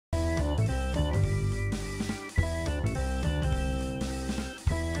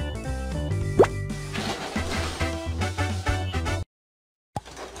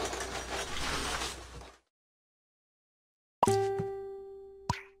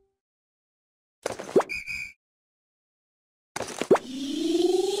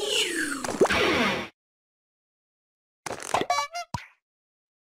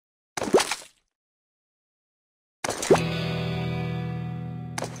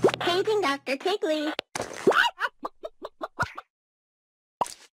Paging Dr. Tiggly.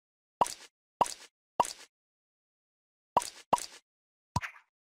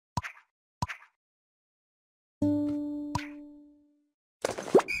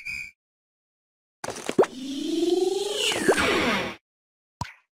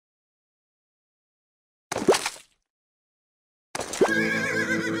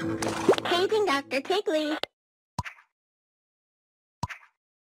 Paging Dr. Tiggly.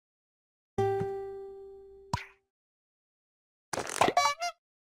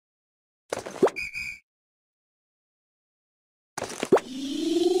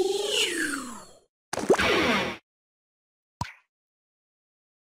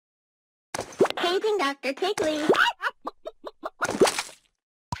 Paging Dr. Tiggly.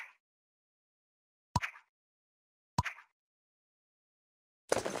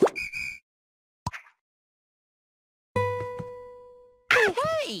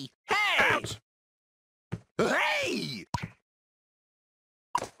 Hey! Hey! Out! Hey!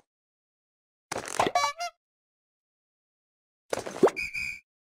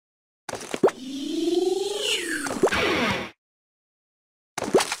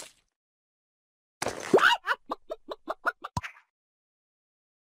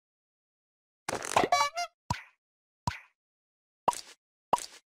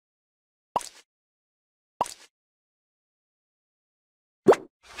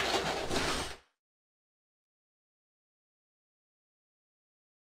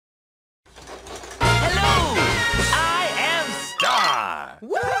 Hello! I am Star!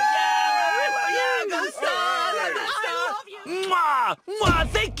 Woo! Yeah, go Star! I love you! Mwah! Mwah!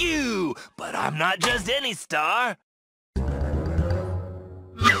 Thank you! But I'm not just any star. I'm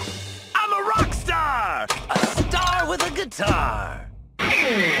a rock star! A star with a guitar!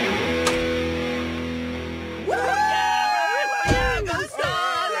 Woo! Yeah, go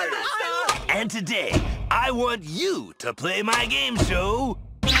Star! And today, I want you to play my game show,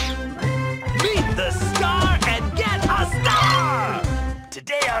 Meet the Star and Get a Star!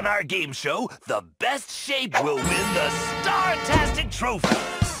 Today on our game show, the best shape will win the Star-tastic trophy.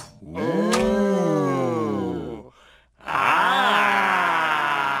 Ooh. Ah!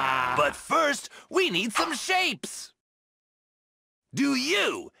 But first, we need some shapes. Do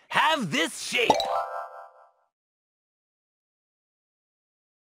you have this shape?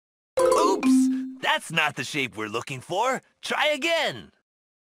 Oops! That's not the shape we're looking for. Try again.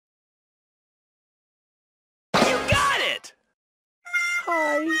 You got it!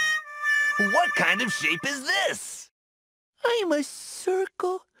 Hi, What kind of shape is this? I'm a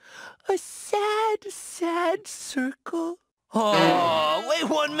circle. A sad, sad circle. Oh, wait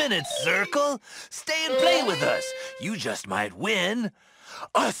 1 minute, Circle. Stay and play with us. You just might win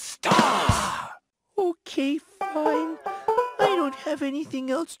a star. Okay, fine. I don't have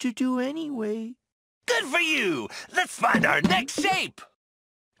anything else to do anyway. Good for you. Let's find our next shape.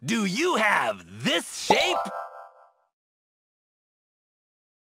 Do you have this shape?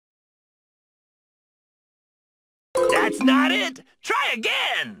 That's not it. Try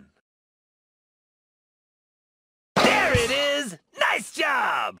again. There it is. Nice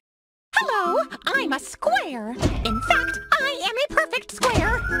job. Hello, I'm a square. In fact, I am a perfect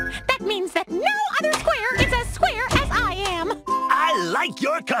square. That means that no other square is as square as I am. I like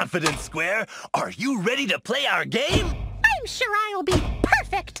your confidence, Square. Are you ready to play our game? I'm sure I'll be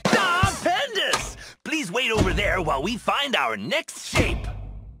perfect. Stupendous! Please wait over there while we find our next shape.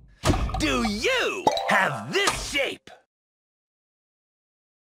 Do you have this shape?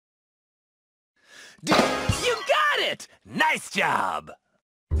 You got it! Nice job!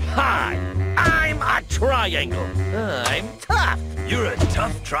 Hi, I'm a triangle. I'm tough. You're a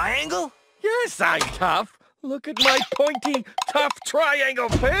tough triangle? Yes, I'm tough. Look at my pointy, tough triangle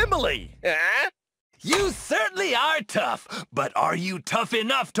family. Huh? You certainly are tough, but are you tough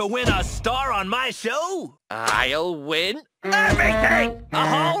enough to win a star on my show? I'll win Everything!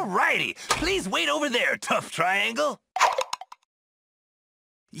 All righty. Please wait over there, tough triangle.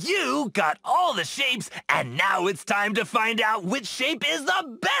 You got all the shapes, and now it's time to find out which shape is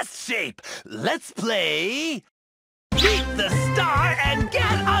the best shape. Let's play Beat the Star and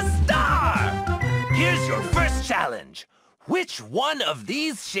Get a Star! Here's your first challenge. Which one of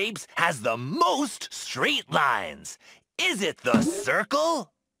these shapes has the most straight lines? Is it the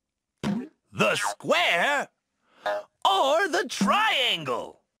circle, the square, or the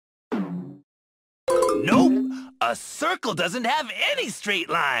triangle? Nope, a circle doesn't have any straight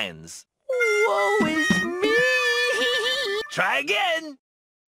lines. Woe is me! Try again.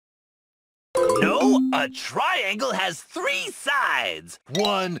 No, a triangle has 3 sides.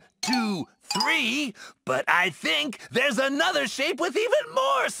 1, 2, 3, but I think there's another shape with even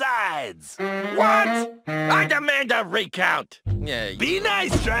more sides. What? I demand a recount. Yeah, Be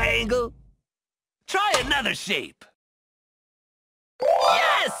nice, triangle. Try another shape.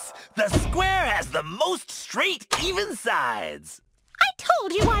 Yes! The square has the most straight, even sides. I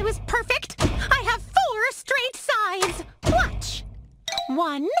told you I was perfect. I have 4 straight sides. Watch.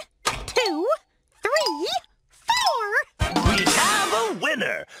 1, 2, 3, 4. We have a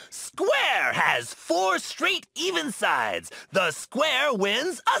winner. Square has 4 straight, even sides. The square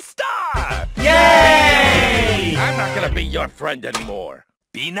wins a star. Yay! I'm not gonna be your friend anymore.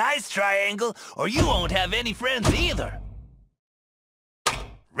 Be nice, triangle, or you won't have any friends either.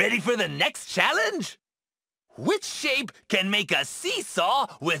 Ready for the next challenge? Which shape can make a seesaw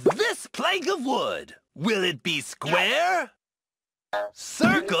with this plank of wood? Will it be square,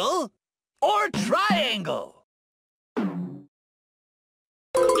 circle, or triangle?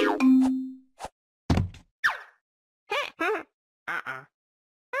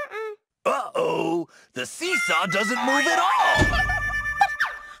 Uh-oh, the seesaw doesn't move at all.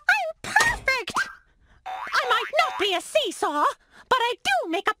 I'm perfect. I might not be a seesaw, but I do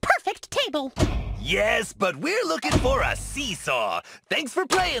make a perfect table. Yes, but we're looking for a seesaw. Thanks for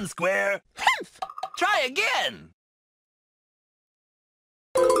playing, Square. Try again.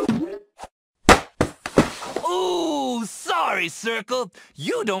 Ooh, sorry, Circle.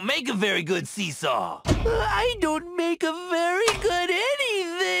 You don't make a very good seesaw. I don't make a very good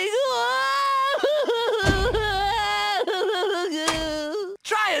anything.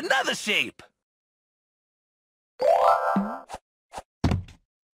 Try another shape.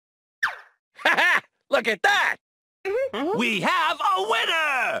 Look at that! We have a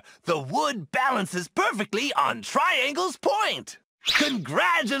winner! The wood balances perfectly on Triangle's point.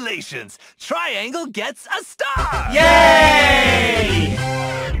 Congratulations! Triangle gets a star! Yay!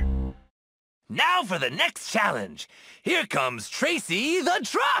 Now for the next challenge. Here comes Tracy the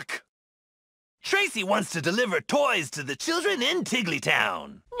truck. Tracy wants to deliver toys to the children in Tiggly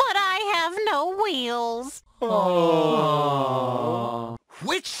Town. But I have no wheels. Aww.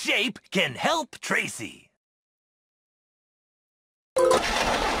 Which shape can help Tracy? Oh!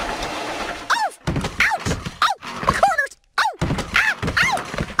 Ouch! Oh! My corners! Oh! Ow! Ow!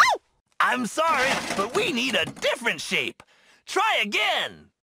 Oh! I'm sorry, but we need a different shape. Try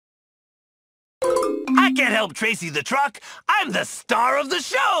again. I can't help Tracy the truck. I'm the star of the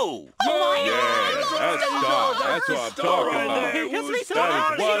show. That's what I'm talking about. That is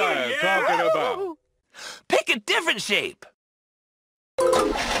what I am talking about. Pick a different shape.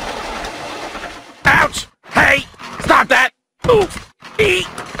 Ouch! Hey! Stop that! Oof! Eek!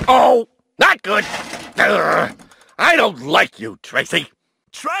 Oh! Not good! Ugh. I don't like you, Tracy.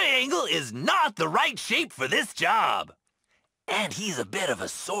 Triangle is not the right shape for this job. And he's a bit of a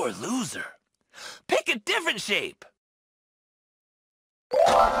sore loser. Pick a different shape.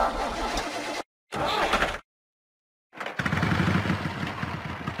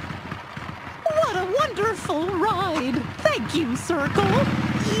 What a wonderful ride! Thank you, Circle.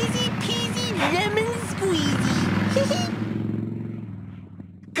 Easy peasy lemon squeezy.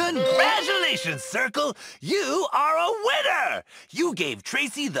 Congratulations, Circle! You are a winner! You gave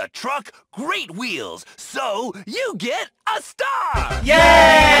Tracy the truck great wheels, so you get a star!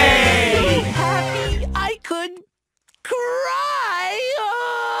 Yay! So happy I could cry.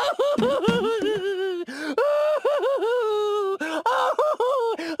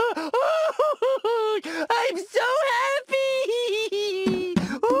 I'm so happy.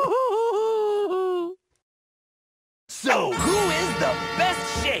 So who is the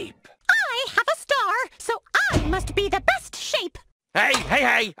best shape? I have a star, so I must be the best shape. Hey, hey,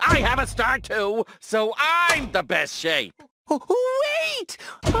 hey! I have a star too, so I'm the best shape. Wait!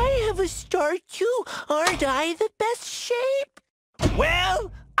 I have a star too. Aren't I the best shape?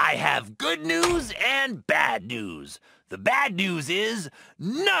 Well, I have good news and bad news. The bad news is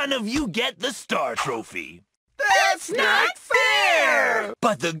none of you get the star trophy. That's not fair!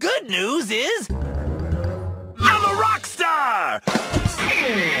 But the good news is I'm a rock star!